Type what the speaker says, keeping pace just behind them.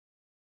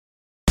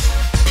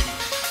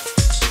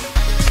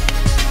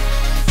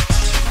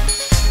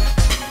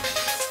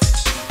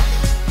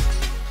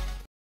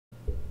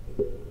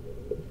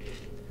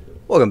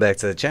Welcome back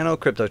to the channel,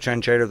 Crypto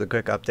Trend Trader with a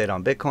quick update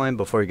on Bitcoin.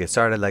 Before we get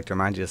started, I'd like to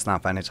remind you it's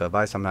not financial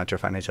advice. I'm not your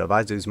financial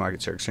advisor. These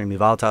markets are extremely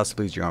volatile, so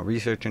please do your own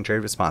research and trade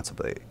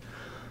responsibly.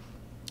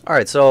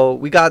 Alright, so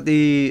we got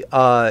the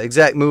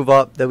exact move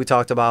up that we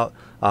talked about.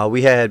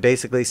 We had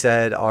basically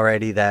said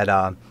already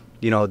that,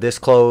 this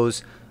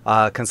close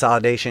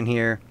consolidation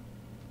here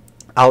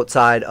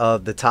outside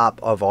of the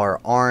top of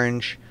our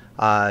orange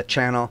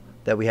channel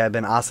that we have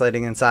been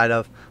oscillating inside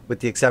of, with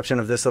the exception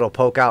of this little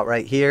poke out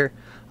right here.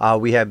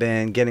 We have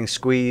been getting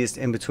squeezed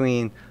in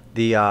between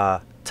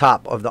the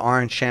top of the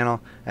orange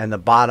channel and the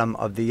bottom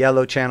of the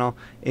yellow channel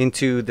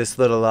into this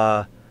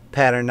little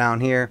pattern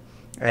down here.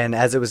 And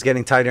as it was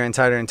getting tighter and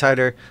tighter and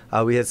tighter,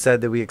 we had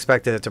said that we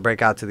expected it to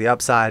break out to the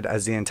upside,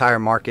 as the entire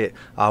market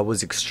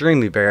was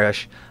extremely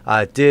bearish.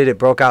 It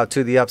broke out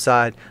to the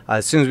upside.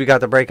 As soon as we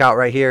got the breakout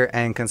right here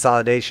and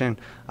consolidation,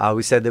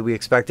 we said that we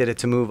expected it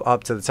to move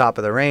up to the top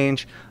of the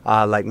range,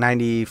 like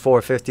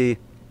 94.50.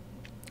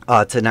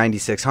 To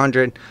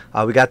 9,600.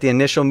 We got the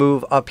initial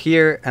move up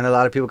here, and a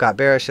lot of people got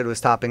bearish. It was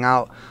topping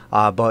out,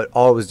 but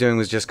all it was doing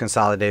was just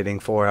consolidating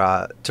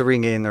to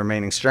regain the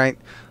remaining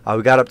strength.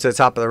 We got up to the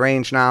top of the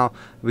range now.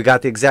 We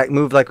got the exact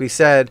move like we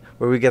said,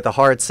 where we get the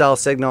hard sell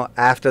signal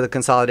after the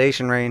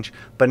consolidation range.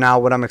 But now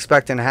what I'm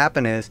expecting to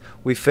happen is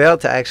we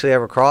failed to actually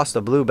ever cross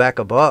the blue back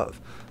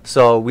above.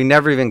 So we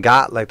never even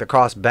got like the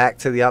cross back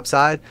to the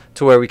upside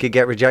to where we could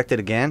get rejected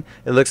again.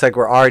 It looks like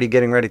we're already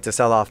getting ready to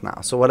sell off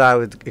now. So what I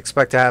would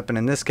expect to happen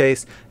in this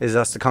case is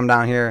us to come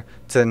down here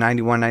to the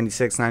 91,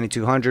 96,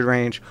 9200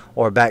 range,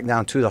 or back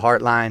down to the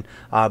heart line.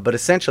 But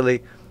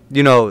essentially,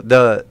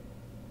 the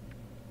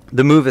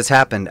move has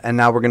happened, and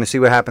now we're going to see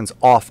what happens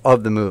off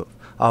of the move.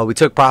 We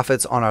took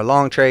profits on our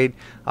long trade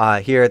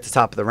here at the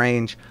top of the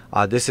range.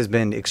 This has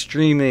been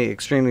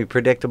extremely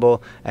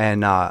predictable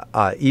and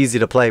easy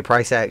to play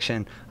price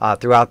action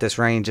throughout this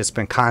range. It's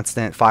been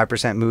constant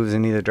 5% moves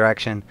in either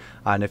direction.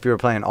 And if you were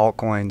playing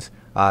altcoins,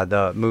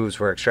 the moves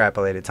were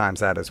extrapolated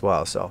times that as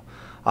well. So,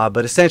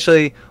 but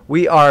essentially,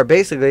 we are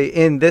basically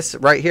in this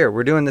right here.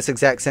 We're doing this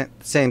exact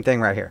same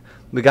thing right here.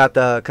 We got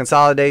the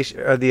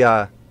consolidation, or the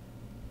let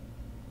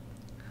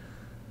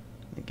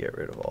me get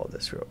rid of all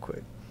this real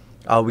quick.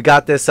 We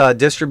got this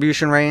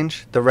distribution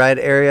range, the red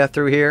area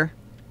through here,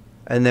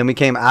 and then we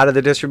came out of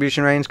the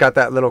distribution range, got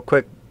that little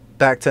quick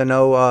back to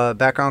no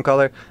background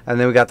color, and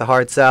then we got the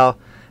hard sell,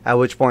 at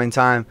which point in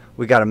time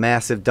we got a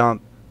massive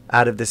dump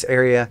out of this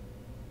area.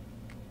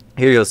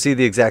 Here you'll see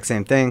the exact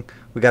same thing.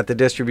 We got the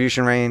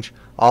distribution range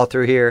all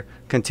through here,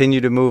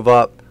 continue to move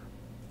up.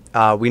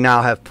 We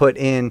now have put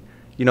in,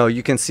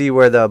 you can see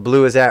where the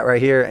blue is at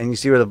right here, and you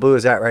see where the blue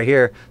is at right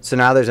here. So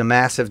now there's a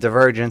massive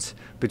divergence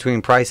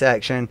between price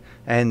action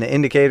and the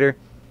indicator.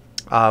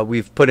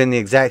 We've put in the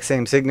exact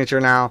same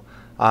signature now,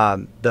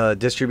 the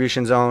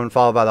distribution zone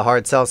followed by the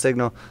hard sell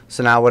signal.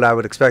 So now what I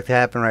would expect to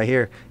happen right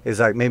here is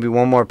like maybe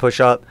one more push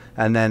up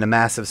and then a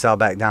massive sell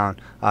back down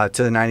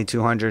to the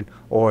 9200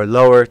 or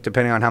lower,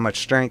 depending on how much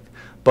strength.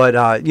 But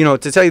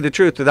to tell you the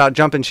truth, without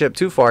jumping ship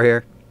too far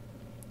here,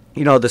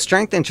 the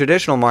strength in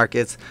traditional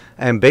markets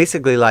and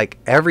basically like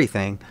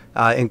everything,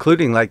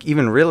 including like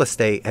even real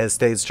estate, has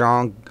stayed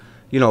strong.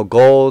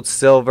 Gold,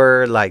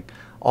 silver, like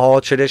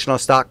all traditional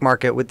stock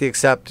market, with the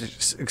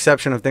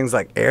exception of things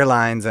like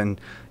airlines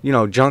and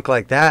junk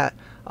like that.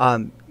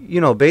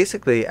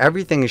 Basically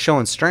everything is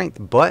showing strength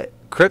but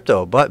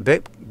crypto, but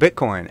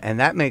Bitcoin, and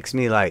that makes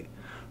me like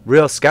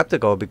real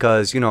skeptical,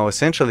 because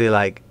essentially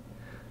like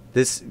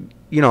this,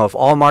 if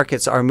all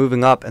markets are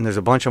moving up and there's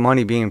a bunch of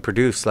money being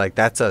produced, like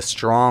that's a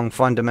strong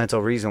fundamental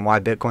reason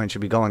why Bitcoin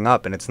should be going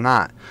up, and it's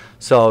not.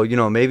 So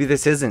maybe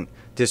this isn't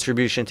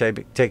distribution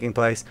taking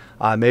place,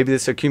 maybe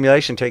this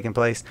accumulation taking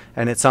place,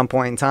 and at some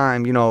point in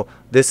time,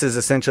 this is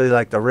essentially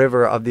like the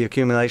river of the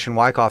accumulation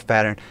Wyckoff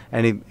pattern,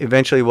 and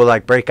eventually will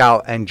like break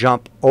out and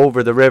jump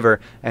over the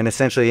river and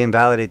essentially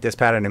invalidate this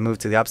pattern and move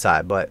to the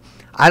upside. But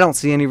I don't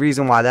see any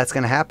reason why that's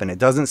going to happen. It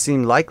doesn't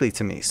seem likely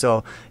to me.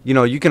 So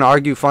you can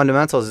argue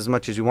fundamentals as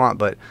much as you want,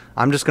 but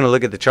I'm just going to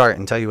look at the chart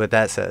and tell you what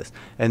that says.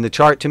 And the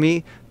chart to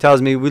me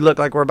tells me we look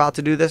like we're about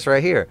to do this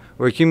right here.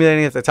 We're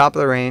accumulating at the top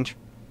of the range,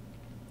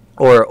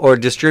 or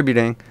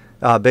distributing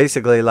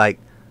basically like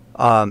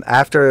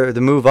after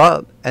the move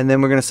up, and then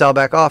we're going to sell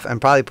back off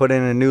and probably put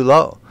in a new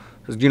low,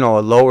 a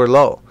lower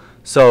low.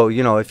 So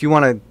if you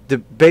want to,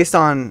 based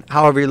on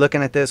however you're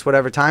looking at this,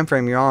 whatever time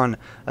frame you're on,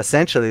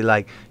 essentially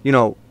like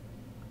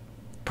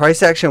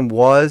price action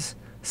was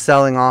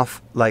selling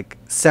off like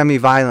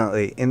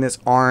semi-violently in this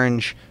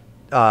orange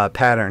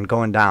pattern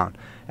going down,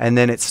 and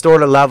then it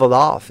sort of leveled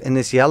off in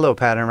this yellow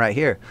pattern right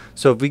here.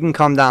 So if we can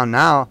come down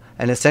now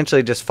and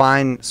essentially just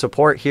find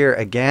support here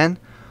again,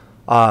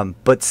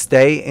 but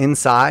stay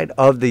inside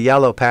of the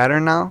yellow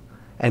pattern now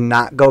and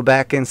not go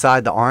back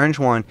inside the orange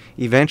one,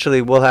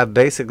 eventually we'll have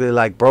basically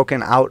like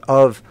broken out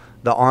of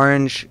the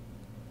orange,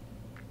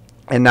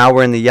 and now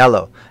we're in the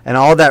yellow. And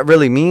all that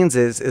really means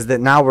is that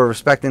now we're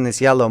respecting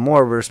this yellow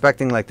more. We're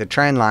respecting like the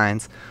trend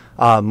lines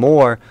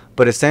more,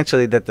 but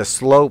essentially that the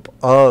slope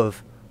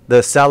of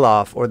the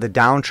sell-off or the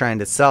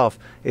downtrend itself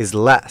is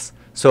less.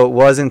 So it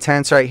was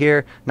intense right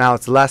here. Now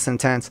it's less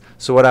intense.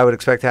 So what I would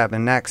expect to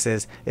happen next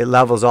is it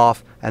levels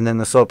off and then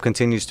the slope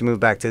continues to move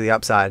back to the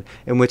upside.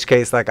 In which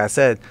case, like I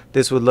said,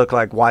 this would look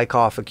like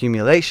Wyckoff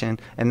accumulation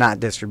and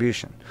not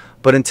distribution.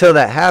 But until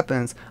that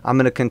happens, I'm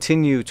going to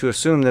continue to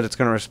assume that it's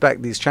going to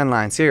respect these trend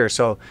lines here.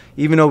 So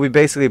even though we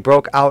basically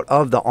broke out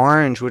of the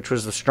orange, which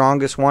was the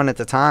strongest one at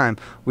the time,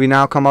 we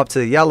now come up to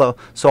the yellow.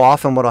 So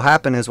often what will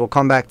happen is we'll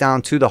come back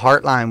down to the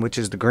heart line, which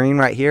is the green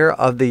right here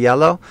of the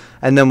yellow.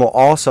 And then we'll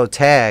also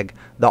tag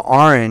the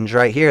orange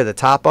right here, the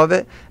top of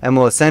it, and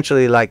we'll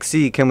essentially like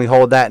see, can we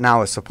hold that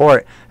now as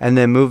support, and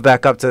then move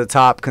back up to the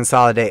top,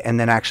 consolidate, and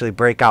then actually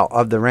break out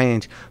of the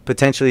range,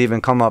 potentially even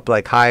come up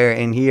like higher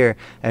in here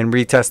and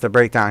retest the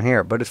breakdown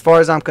here. But as far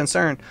as I'm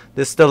concerned,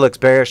 this still looks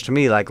bearish to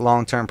me, like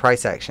long-term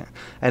price action.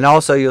 And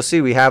also you'll see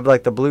we have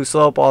like the blue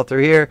slope all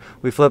through here.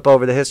 We flip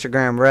over the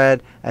histogram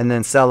red and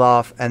then sell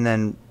off, and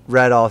then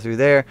red all through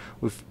there.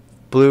 We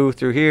blue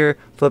through here,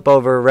 flip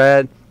over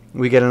red,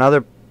 we get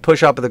another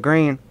push up of the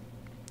green.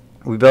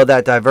 We build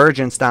that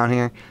divergence down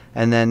here,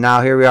 and then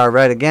now here we are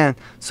red again.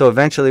 So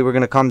eventually we're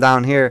going to come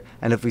down here,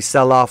 and if we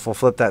sell off, we'll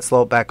flip that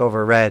slope back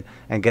over red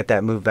and get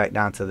that move back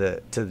down to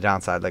the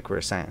downside like we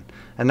were saying.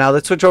 And now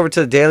let's switch over to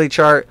the daily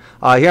chart.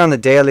 Here on the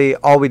daily,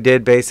 all we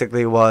did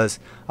basically was,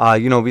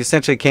 we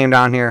essentially came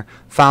down here,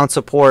 found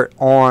support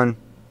on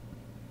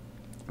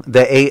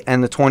the 8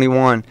 and the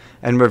 21,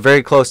 and we're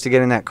very close to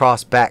getting that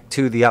cross back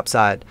to the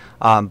upside,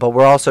 but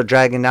we're also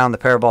dragging down the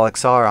parabolic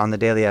SAR on the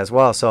daily as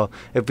well. So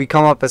if we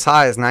come up as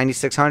high as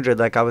 9600,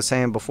 like I was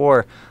saying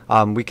before,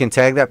 we can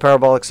tag that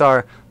parabolic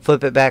SAR,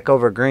 flip it back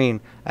over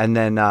green, and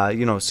then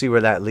see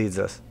where that leads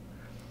us.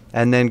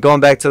 And then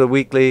going back to the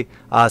weekly,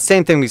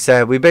 same thing we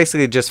said. We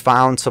basically just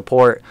found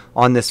support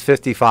on this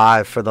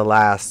 55 for the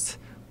last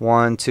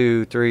 1,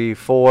 2, 3,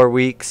 4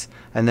 weeks,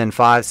 and then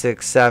 5,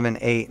 6, 7,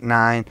 8,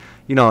 9,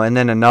 and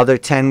then another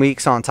 10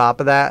 weeks on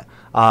top of that,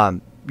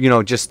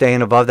 just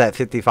staying above that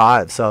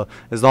 55. So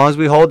as long as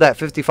we hold that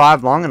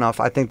 55 long enough,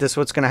 I think this is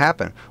what's going to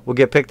happen. We'll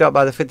get picked up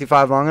by the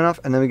 55 long enough,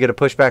 and then we get a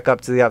push back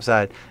up to the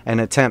upside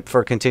and attempt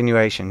for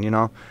continuation,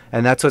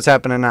 and that's what's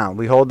happening now.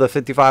 We hold the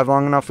 55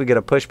 long enough, we get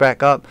a push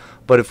back up,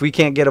 but if we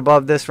can't get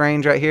above this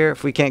range right here,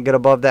 if we can't get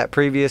above that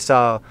previous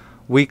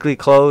weekly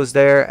close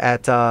there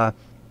at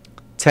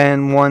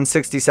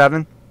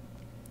 10,167,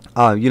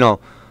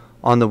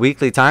 on the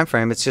weekly time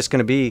frame, it's just going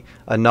to be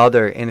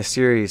another in a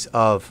series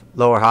of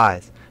lower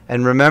highs.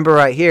 And remember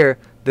right here,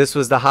 this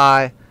was the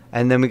high,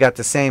 and then we got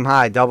the same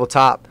high, double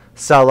top,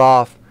 sell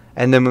off,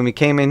 and then when we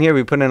came in here,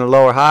 we put in a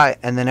lower high,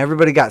 and then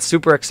everybody got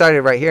super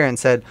excited right here and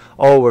said,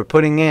 oh, we're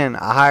putting in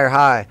a higher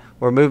high,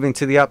 we're moving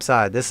to the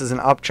upside, this is an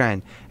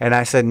uptrend. And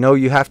I said, no,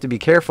 you have to be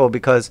careful,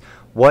 because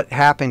what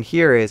happened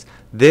here is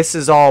this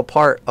is all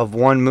part of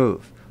one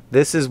move.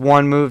 This is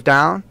one move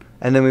down,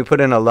 and then we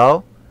put in a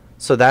low.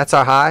 So that's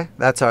our high,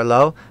 that's our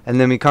low, and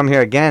then we come here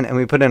again and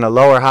we put in a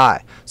lower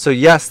high. So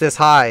yes, this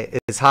high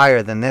is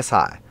higher than this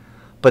high,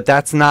 but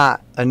that's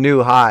not a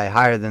new high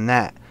higher than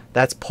that.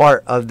 That's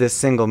part of this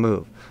single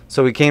move.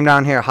 So we came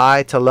down here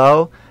high to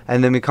low,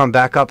 and then we come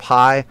back up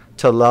high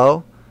to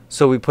low.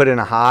 So we put in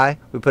a high,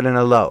 we put in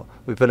a low,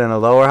 we put in a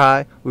lower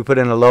high, we put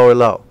in a lower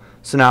low.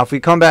 So now if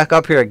we come back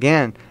up here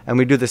again and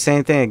we do the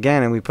same thing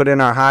again and we put in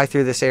our high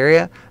through this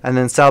area and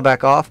then sell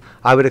back off,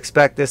 I would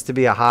expect this to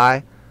be a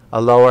high, a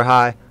lower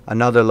high,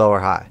 another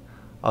lower high,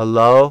 a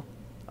low,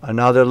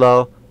 another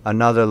low,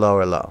 another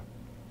lower low.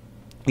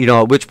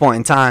 At which point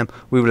in time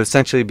we would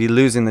essentially be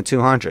losing the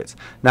 200s.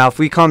 Now if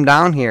we come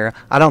down here,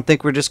 I don't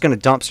think we're just going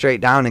to dump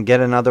straight down and get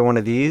another one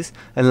of these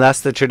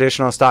unless the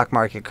traditional stock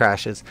market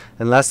crashes,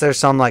 unless there's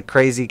some like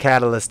crazy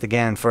catalyst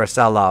again for a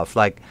sell-off,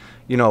 like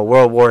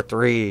World War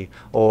III,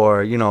 or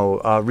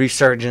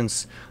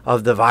resurgence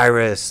of the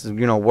virus,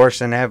 worse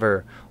than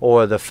ever,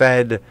 or the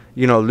Fed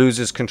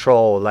loses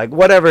control, like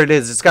whatever it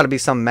is. It's got to be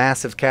some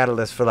massive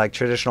catalyst for like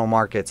traditional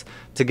markets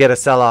to get a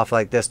sell-off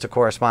like this to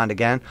correspond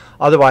again.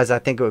 Otherwise, I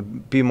think it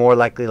would be more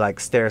likely like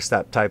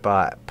stair-step type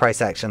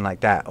price action like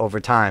that over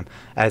time,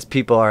 as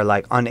people are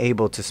like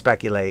unable to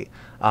speculate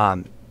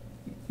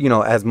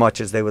as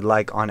much as they would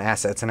like on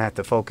assets and have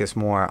to focus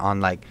more on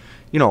like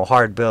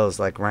hard bills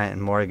like rent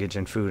and mortgage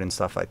and food and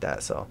stuff like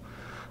that. So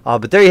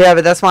but there you have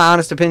it. That's my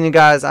honest opinion,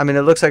 guys. I mean,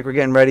 it looks like we're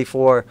getting ready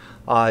for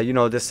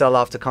this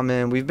sell-off to come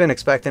in. We've been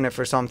expecting it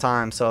for some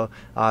time, so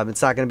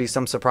it's not going to be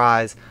some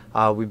surprise.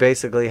 We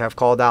basically have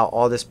called out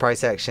all this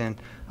price action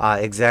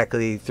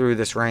exactly through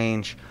this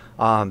range.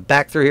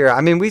 Back through here, I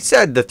mean, we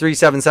said the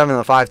 377 and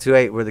the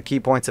 528 were the key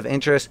points of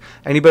interest.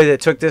 Anybody that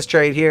took this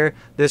trade here,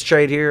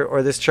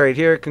 or this trade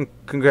here,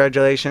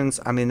 congratulations.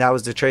 I mean, that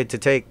was the trade to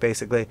take,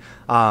 basically.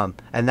 And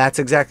that's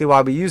exactly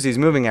why we use these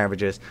moving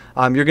averages.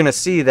 You're going to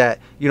see that,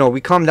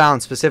 we come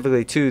down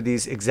specifically to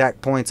these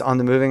exact points on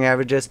the moving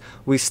averages.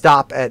 We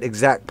stop at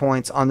exact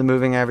points on the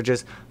moving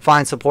averages,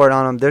 find support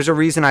on them. There's a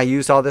reason I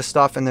use all this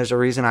stuff, and there's a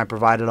reason I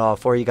provide it all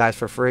for you guys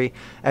for free.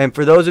 And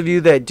for those of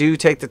you that do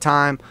take the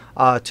time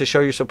to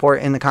show your support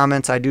support in the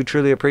comments. I do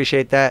truly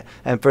appreciate that.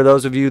 And for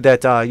those of you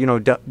that you know,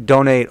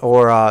 donate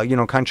or you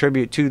know,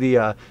 contribute to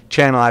the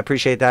channel, I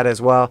appreciate that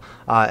as well,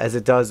 as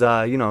it does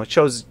you know,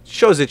 shows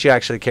that you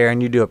actually care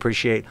and you do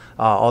appreciate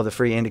all the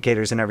free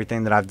indicators and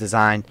everything that I've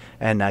designed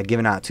and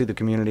given out to the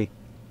community.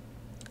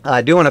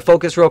 I do want to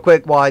focus real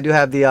quick while I do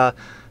have the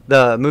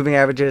moving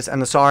averages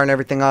and the SAR and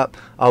everything up.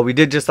 We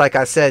did just like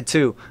I said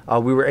too.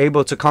 We were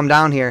able to come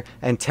down here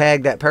and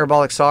tag that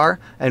parabolic SAR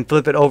and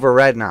flip it over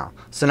red now.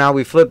 So now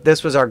we flipped,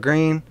 this was our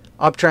green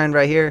uptrend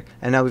right here,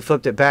 and now we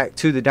flipped it back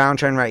to the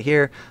downtrend right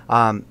here,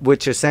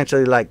 which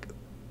essentially, like,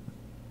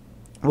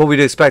 what we'd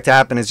expect to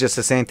happen is just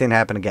the same thing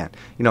happen again.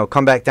 You know,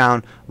 come back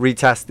down,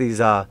 retest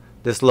these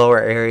this lower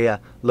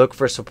area, look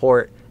for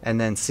support, and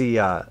then see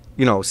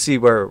you know, see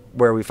where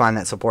we find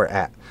that support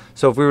at.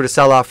 So if we were to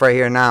sell off right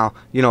here now,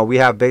 you know, we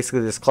have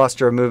basically this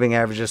cluster of moving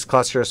averages,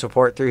 cluster of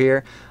support through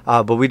here,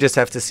 but we just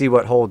have to see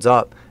what holds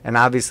up. And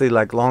obviously,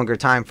 like, longer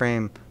time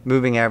frame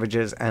moving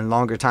averages and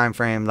longer time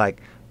frame,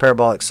 like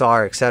parabolic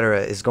SAR,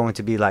 etc., is going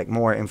to be like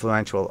more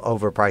influential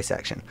over price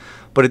action.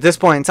 But at this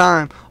point in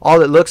time,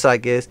 all it looks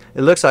like is,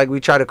 it looks like we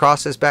tried to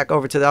cross this back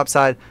over to the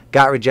upside,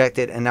 got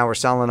rejected, and now we're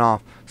selling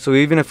off. So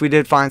even if we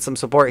did find some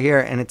support here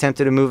and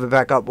attempted to move it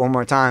back up one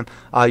more time,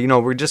 you know,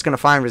 we're just going to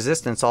find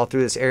resistance all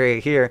through this area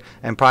here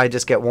and probably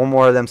just get one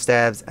more of them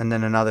stabs and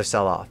then another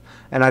sell off.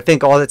 And I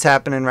think all that's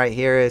happening right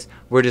here is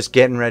we're just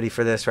getting ready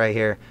for this right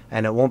here,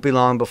 and it won't be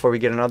long before we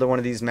get another one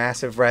of these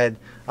massive red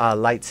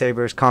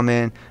lightsabers come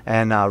in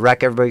and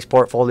wreck everybody's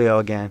portfolio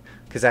again.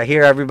 Because I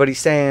hear everybody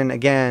saying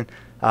again,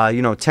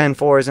 you know, 10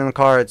 fours in the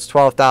cards,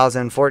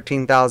 12,000,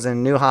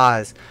 14,000 new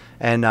highs,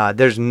 and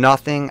there's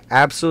nothing,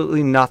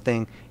 absolutely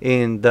nothing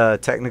in the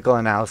technical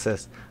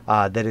analysis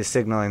that is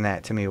signaling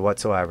that to me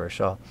whatsoever.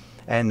 So,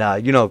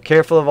 and you know,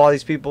 careful of all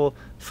these people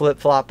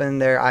flip-flopping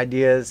their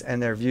ideas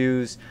and their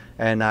views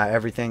and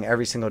everything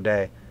every single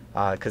day,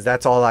 because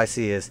that's all I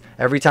see is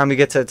every time we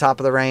get to the top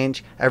of the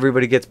range,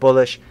 everybody gets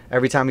bullish.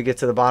 Every time we get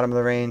to the bottom of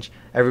the range,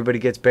 everybody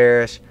gets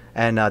bearish.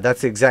 And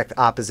that's the exact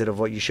opposite of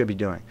what you should be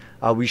doing.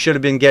 We should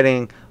have been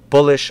getting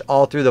bullish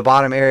all through the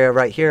bottom area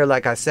right here,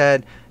 like I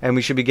said, and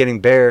we should be getting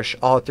bearish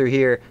all through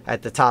here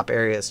at the top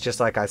areas,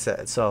 just like I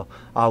said. So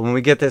when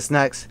we get this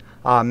next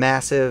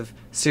massive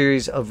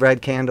series of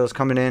red candles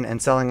coming in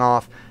and selling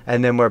off,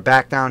 and then we're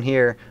back down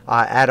here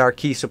at our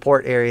key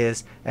support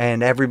areas,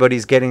 and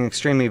everybody's getting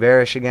extremely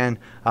bearish again,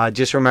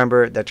 just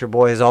remember that your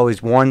boy is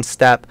always one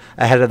step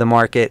ahead of the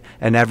market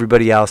and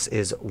everybody else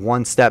is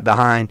one step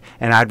behind,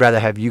 and I'd rather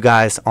have you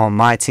guys on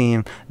my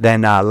team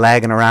than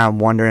lagging around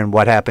wondering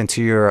what happened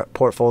to your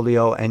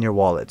portfolio and your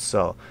wallets.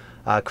 So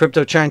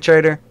crypto trend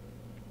trader,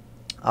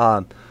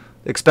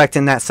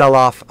 expecting that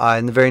sell-off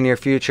in the very near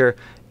future.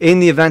 In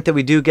the event that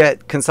we do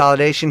get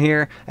consolidation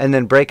here and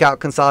then breakout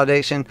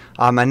consolidation,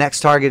 my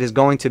next target is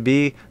going to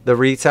be the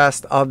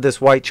retest of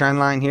this white trend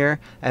line here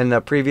and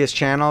the previous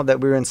channel that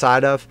we were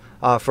inside of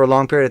for a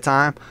long period of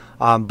time.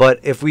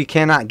 But if we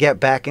cannot get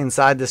back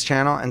inside this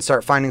channel and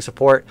start finding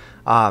support,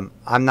 I'm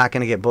not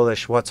going to get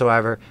bullish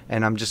whatsoever,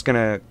 and I'm just going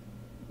to,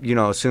 you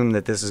know, assume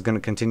that this is going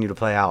to continue to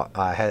play out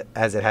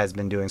as it has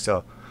been doing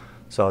so.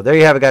 So there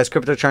you have it, guys.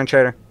 Crypto trend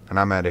trader, and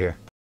I'm out of here.